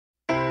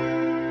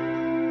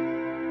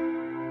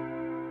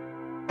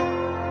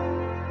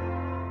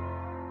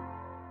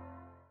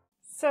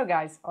So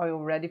guys, are you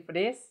ready for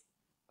this?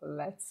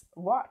 Let's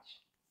watch.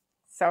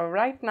 So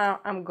right now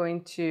I'm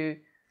going to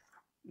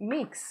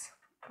mix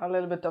a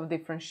little bit of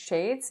different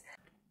shades.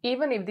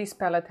 Even if this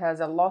palette has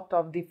a lot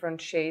of different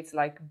shades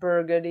like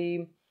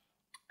burgundy,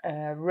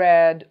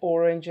 red,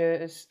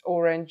 oranges,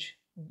 orange,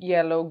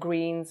 yellow,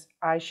 greens,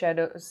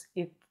 eyeshadows,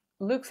 it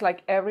looks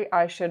like every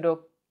eyeshadow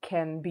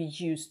can be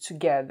used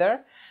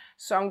together.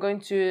 So I'm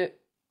going to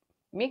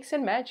mix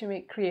and match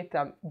and create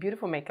a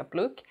beautiful makeup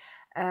look.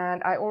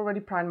 And I already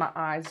primed my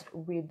eyes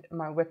with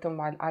my Wet n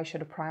Wild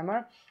eyeshadow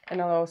primer,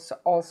 and I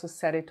also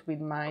set it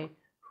with my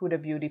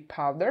Huda Beauty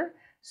powder.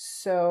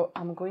 So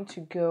I'm going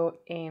to go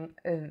in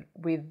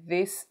with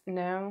this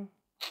now.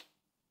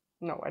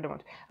 No, I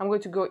don't. I'm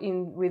going to go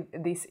in with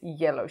this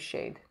yellow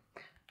shade.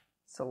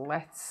 So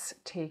let's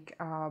take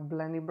a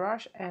blending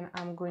brush, and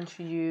I'm going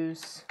to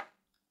use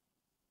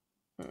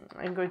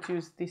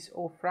this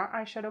Ofra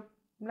eyeshadow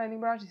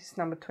blending brush. This is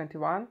number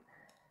 21,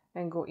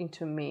 and go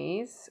into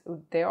Maze.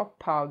 They are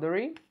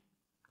powdery.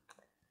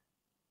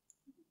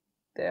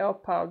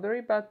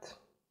 But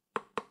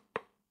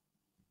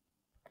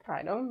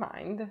I don't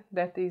mind.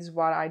 That is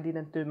what I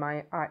didn't do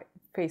my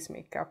face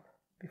makeup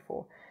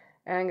before.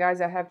 And guys,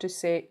 I have to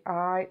say,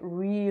 I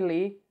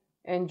really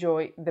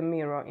enjoy the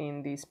mirror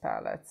in these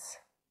palettes.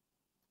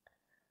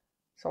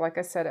 So like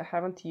I said, I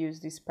haven't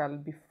used this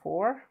palette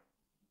before.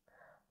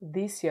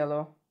 This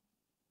yellow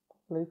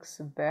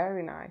looks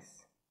very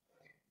nice.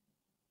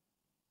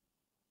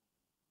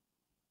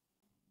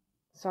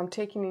 So I'm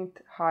taking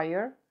it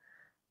higher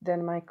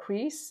than my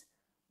crease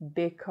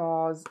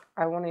because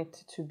I want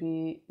you to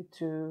be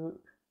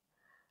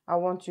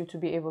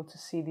able to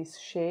see this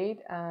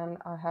shade, and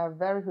I have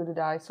very hooded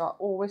eyes, so I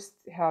always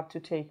have to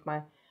take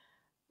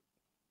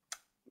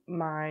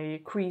my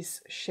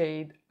crease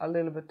shade a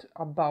little bit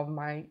above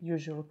my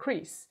usual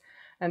crease.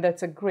 And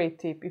that's a great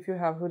tip. If you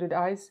have hooded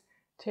eyes,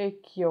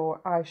 take your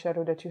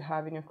eyeshadow that you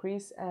have in your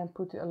crease and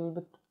put it a little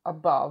bit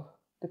above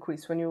the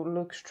crease. When you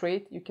look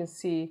straight, you can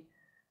see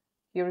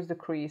here is the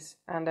crease,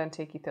 and then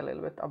take it a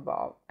little bit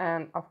above,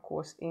 and of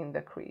course in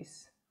the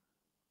crease.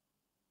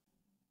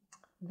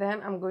 Then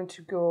I'm going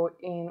to go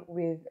in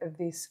with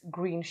this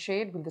green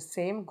shade with the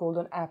same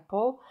golden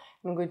apple.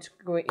 I'm going to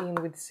go in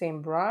with the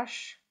same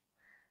brush,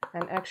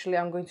 and actually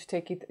I'm going to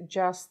take it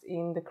just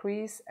in the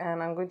crease,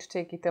 and I'm going to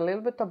take it a little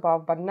bit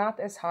above, but not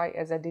as high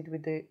as I did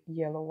with the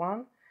yellow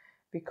one,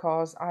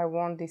 because I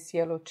want this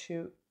yellow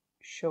to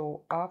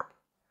show up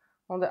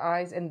on the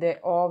eyes, and they're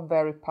all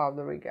very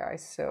powdery,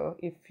 guys. So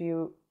if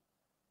you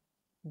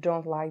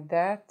don't like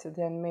that,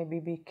 then maybe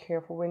be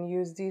careful when you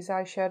use these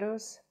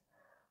eyeshadows.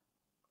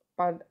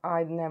 But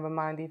I'd never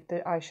mind if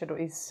the eyeshadow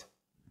is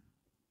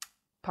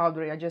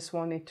powdery. I just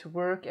want it to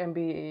work and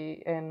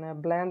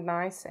blend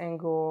nice and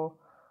go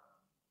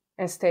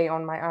and stay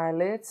on my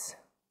eyelids.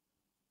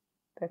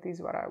 That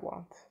is what I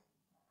want.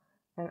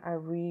 And I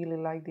really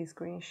like this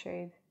green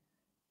shade.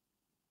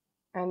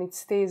 And it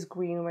stays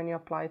green when you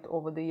apply it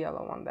over the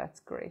yellow one. That's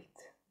great.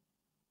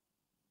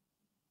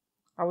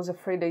 I was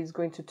afraid that it's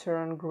going to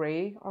turn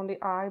gray on the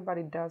eye, but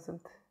it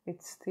doesn't.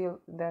 It's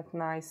still that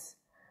nice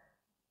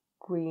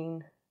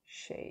green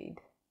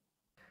shade.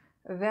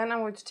 Then I'm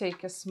going to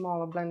take a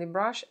smaller blending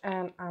brush,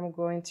 and I'm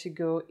going to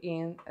go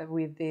in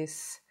with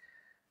this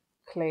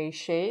clay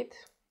shade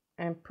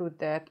and put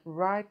that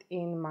right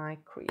in my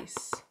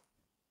crease.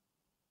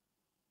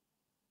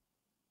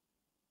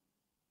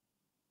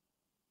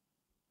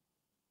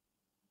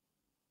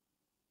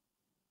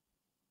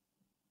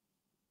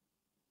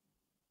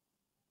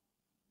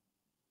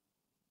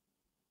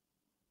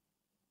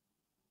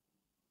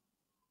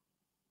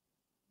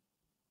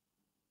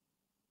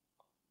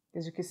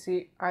 As you can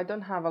see, I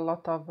don't have a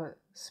lot of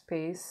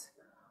space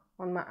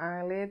on my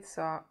eyelids,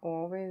 so I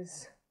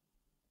always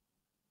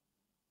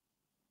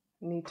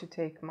need to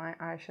take my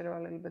eyeshadow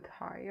a little bit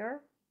higher.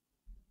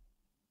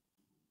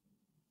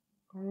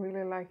 I'm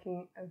really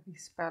liking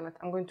this palette.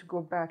 I'm going to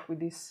go back with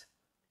this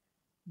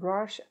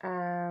brush,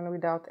 and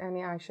without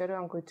any eyeshadow,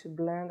 I'm going to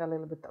blend a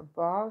little bit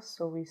above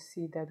so we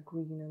see that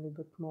green a little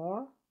bit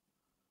more.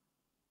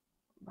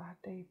 But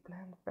they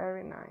blend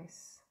very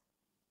nice.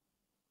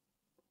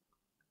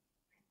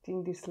 I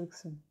think this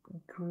looks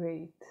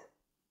great.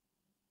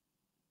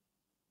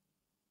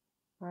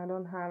 I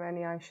don't have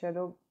any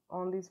eyeshadow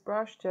on this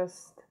brush,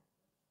 just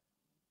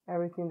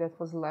everything that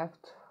was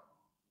left.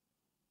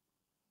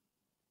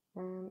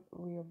 And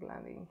we are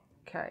blending.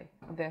 Okay,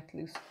 that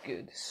looks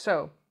good.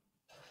 So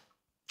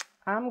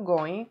I'm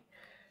going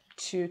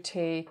to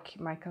take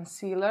my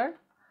concealer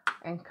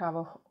and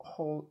cover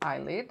whole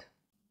eyelid.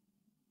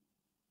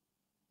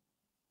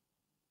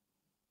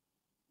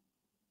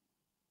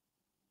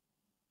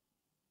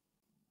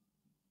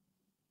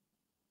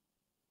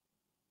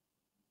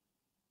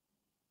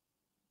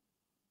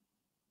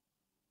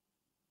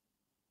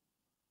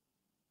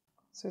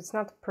 So it's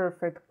not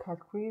perfect cut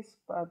crease,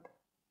 but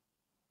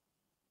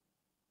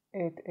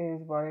it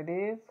is what it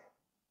is.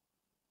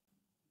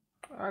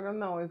 I don't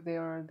know if they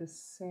are the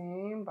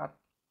same, but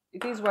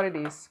it is what it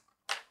is.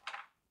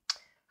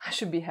 I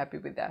should be happy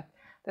with that.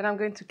 Then I'm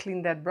going to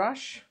clean that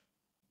brush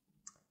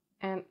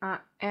And I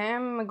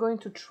am going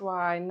to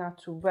try not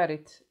to wet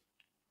it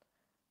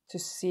to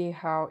see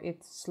how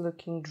it's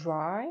looking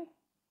dry,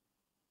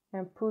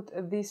 and put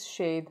this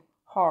shade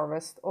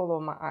Harvest all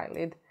over my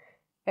eyelid,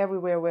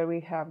 everywhere where we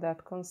have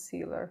that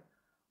concealer.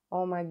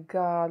 Oh my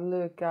god,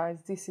 look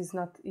guys, this is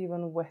not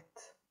even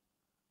wet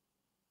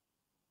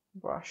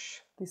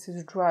brush, this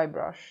is dry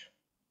brush.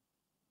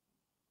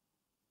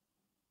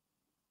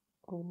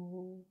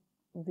 Oh,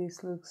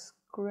 this looks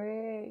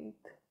great.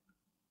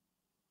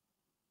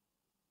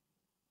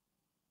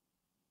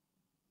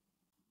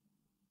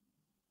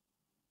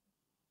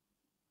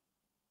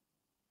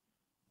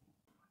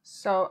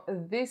 So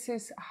this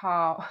is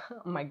how,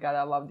 oh my god,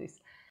 I love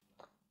this.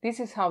 This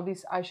is how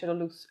this eyeshadow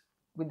looks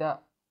with a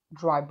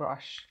dry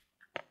brush.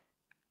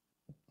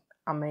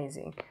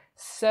 Amazing.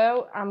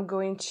 So I'm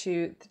going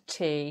to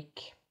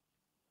take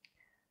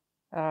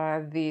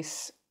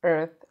this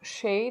earth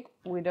shade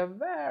with a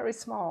very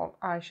small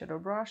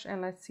eyeshadow brush,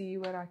 and let's see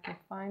where I can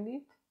find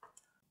it.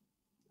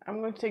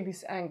 I'm going to take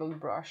this angled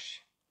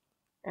brush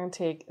and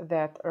take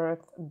that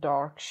earth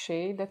dark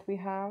shade that we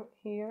have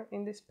here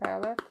in this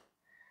palette,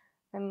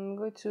 and I'm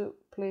going to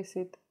place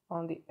it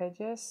on the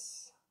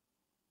edges.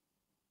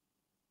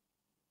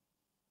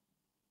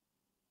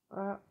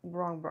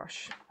 Wrong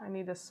brush, I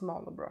need a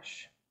smaller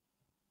brush.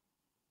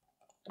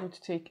 I'm going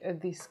to take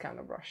this kind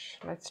of brush.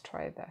 Let's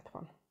try that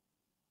one.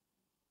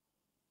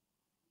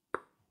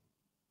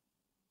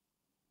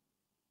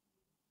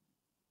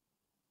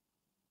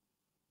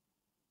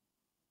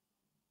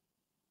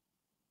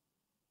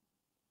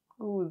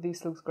 Ooh,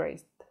 this looks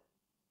great.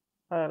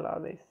 I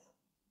love this.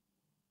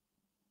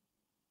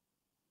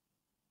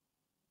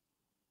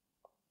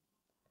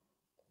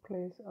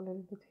 Place a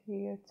little bit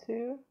here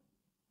too.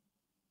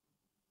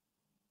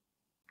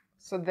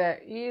 So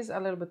there is a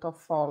little bit of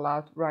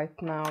fallout right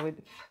now with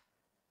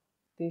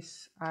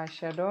this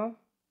eyeshadow,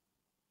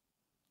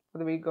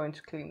 but we're going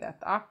to clean that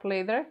up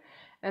later.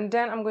 And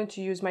then I'm going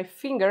to use my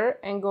finger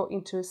and go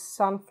into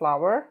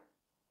Sunflower.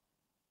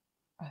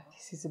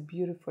 This is a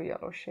beautiful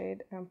yellow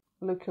shade, and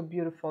look how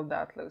beautiful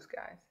that looks,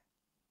 guys.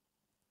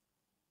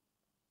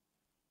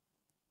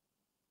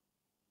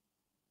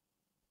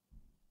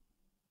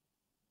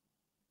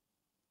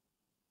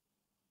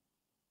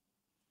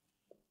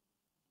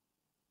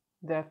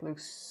 That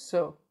looks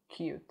so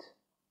cute.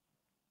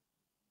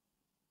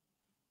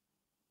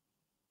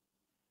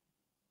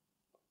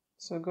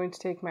 So I'm going to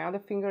take my other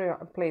finger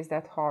and place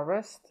that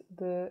Harvest,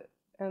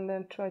 and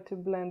then try to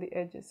blend the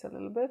edges a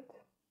little bit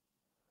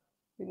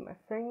with my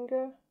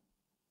finger.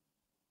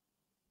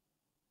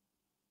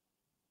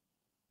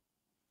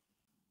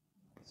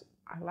 So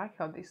I like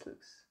how this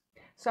looks.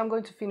 So I'm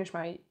going to finish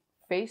my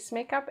face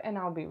makeup and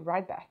I'll be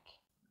right back.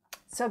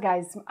 So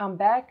guys, I'm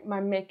back. My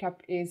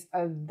makeup is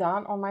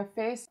done on my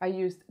face. I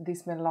used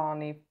this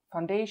Milani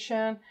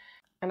foundation,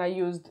 and I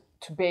used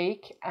to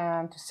bake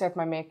and to set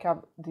my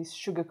makeup this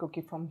sugar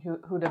cookie from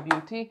Huda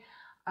Beauty.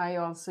 I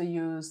also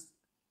used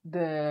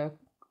the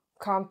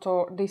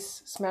contour,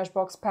 this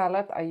Smashbox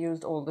palette. I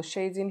used all the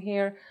shades in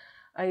here.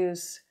 I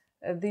use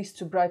this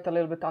to brighten a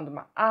little bit under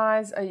my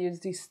eyes. I use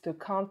this to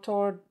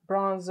contour,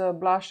 bronzer,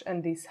 blush,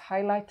 and this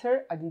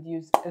highlighter. I did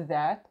use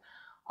that.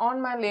 On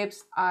my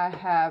lips, I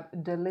have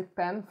the lip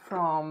pen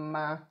from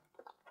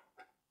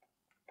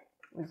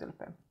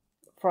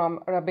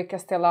Rebecca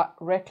Stella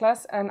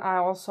Reckless, and I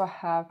also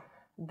have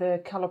the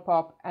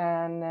Colourpop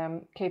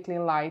and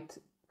Caitlin Light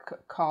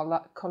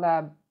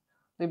collab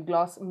lip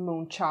gloss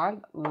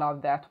Moonchild.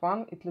 Love that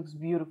one. It looks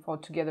beautiful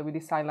together with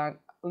this eyeliner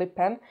lip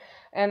pen.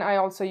 And I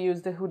also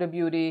use the Huda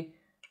Beauty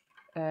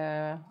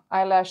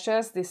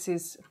eyelashes. This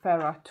is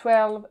Farrah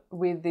 12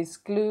 with this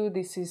glue.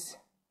 This is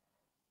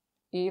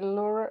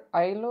Eyelure,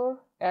 I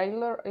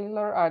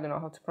don't know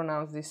how to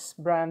pronounce this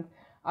brand.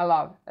 I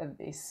love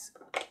this,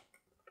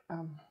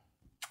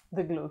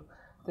 the glue,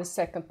 the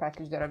second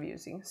package that I'm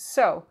using.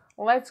 So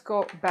let's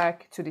go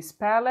back to this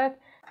palette.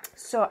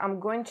 So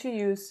I'm going to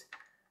use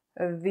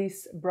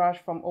this brush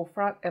from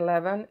Ofra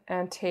 11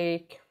 and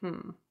take,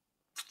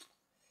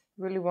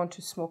 really want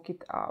to smoke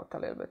it out a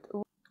little bit.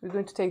 Ooh. We're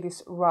going to take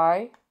this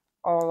Rye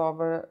all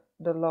over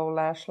the low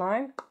lash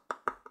line.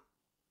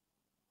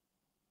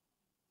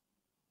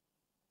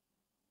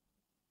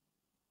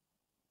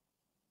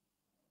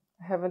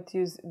 I haven't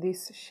used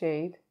this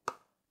shade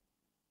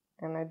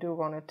and I do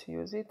want to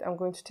use it. I'm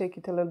going to take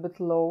it a little bit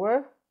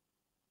lower.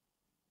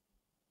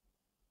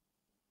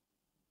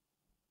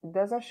 It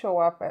doesn't show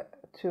up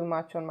too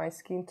much on my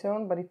skin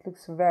tone, but it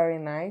looks very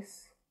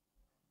nice.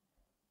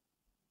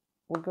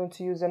 We're going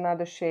to use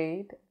another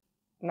shade.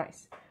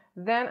 Nice.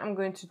 Then I'm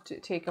going to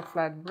take a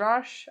flat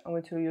brush. I'm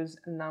going to use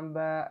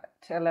number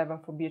 11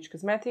 for BH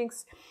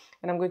Cosmetics,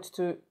 and I'm going to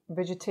do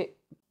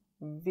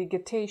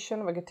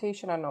vegetation, I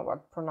don't know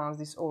what to pronounce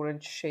this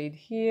orange shade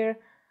here,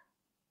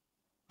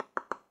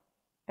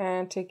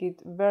 and take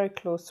it very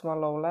close to my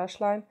lower lash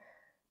line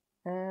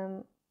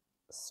and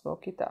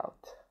smoke it out.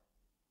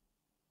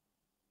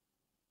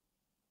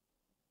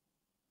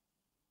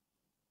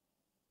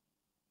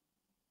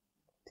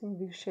 I think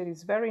this shade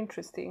is very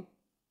interesting.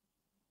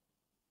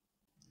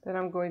 Then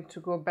I'm going to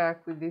go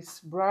back with this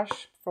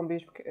brush from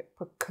the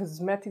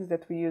cosmetics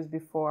that we used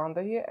before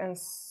under here and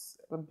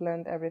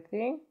blend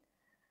everything.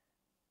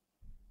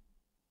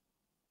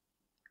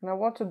 And I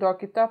want to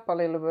dark it up a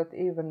little bit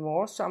even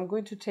more, so I'm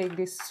going to take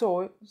this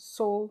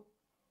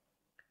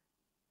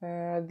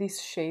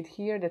this shade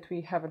here that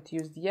we haven't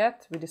used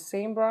yet with the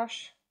same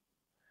brush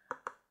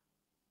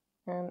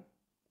and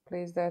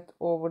place that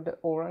over the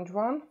orange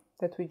one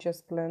that we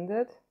just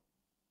blended.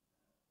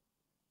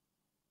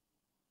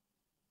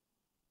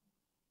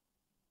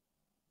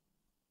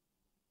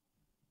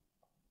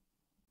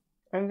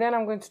 And then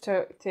I'm going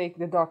to take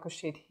the darker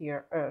shade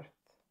here, Earth,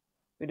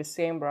 with the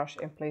same brush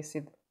and place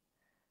it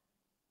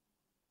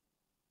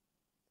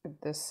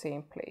at the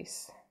same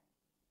place.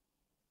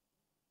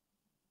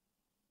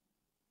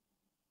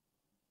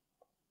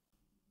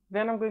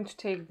 Then I'm going to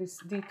take this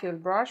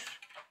detailed brush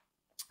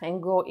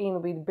and go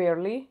in with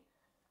Barely,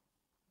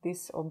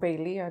 this, or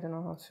Bailey, I don't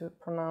know how to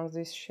pronounce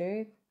this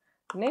shade.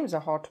 The names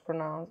are hard to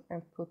pronounce,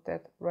 and put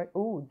that right.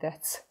 Oh,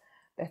 that's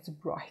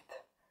bright.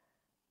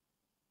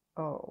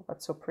 Oh,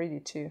 that's so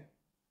pretty too.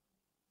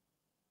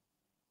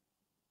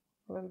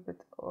 A little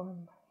bit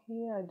on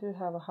here. I do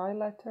have a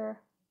highlighter.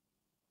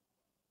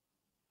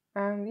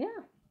 And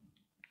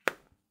yeah,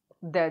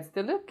 that's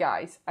the look,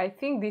 guys. I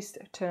think this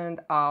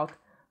turned out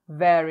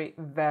very,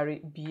 very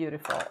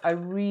beautiful. I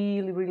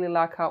really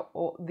like how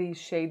all these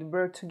shades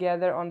work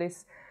together on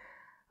this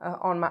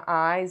on my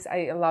eyes.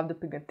 I love the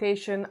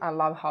pigmentation. I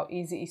love how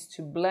easy it is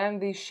to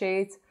blend these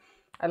shades.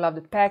 I love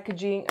the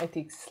packaging. I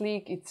think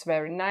sleek. It's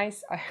very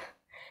nice.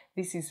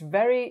 This is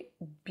very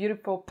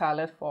beautiful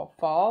palette for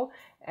fall,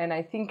 and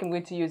I think I'm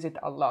going to use it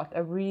a lot. I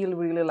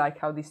really like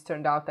how this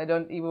turned out. I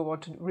don't even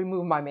want to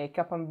remove my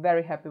makeup. I'm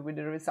very happy with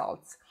the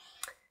results.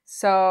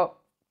 So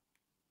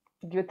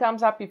give a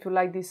thumbs up if you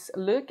like this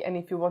look, and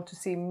if you want to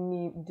see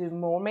me do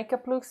more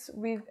makeup looks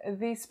with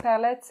these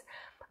palettes.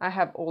 I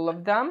have all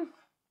of them.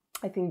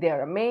 I think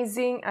they're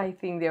amazing. I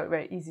think they're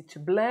very easy to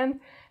blend.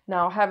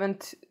 Now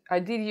I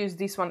did use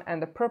this one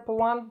and the purple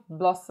one,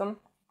 Blossom.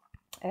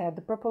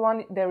 The purple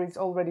one, there is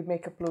already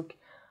makeup look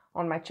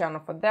on my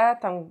channel for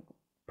that. I'm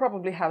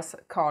probably have a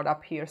card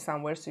up here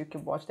somewhere so you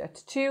can watch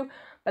that too.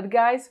 But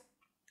guys,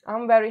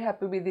 I'm very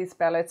happy with these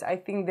palettes. I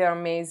think they're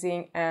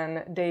amazing,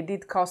 and they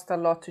did cost a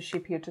lot to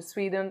ship here to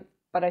Sweden,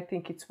 but I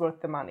think it's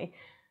worth the money.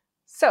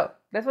 So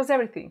that was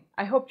everything.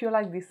 I hope you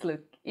liked this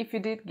look. If you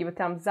did, give a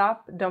thumbs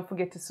up. Don't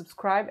forget to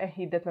subscribe and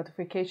hit that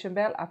notification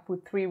bell. I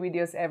put 3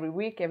 videos every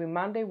week, every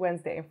Monday,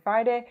 Wednesday and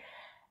Friday.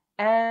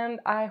 And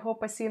I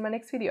hope I see you in my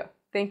next video.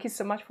 Thank you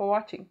so much for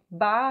watching.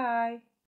 Bye!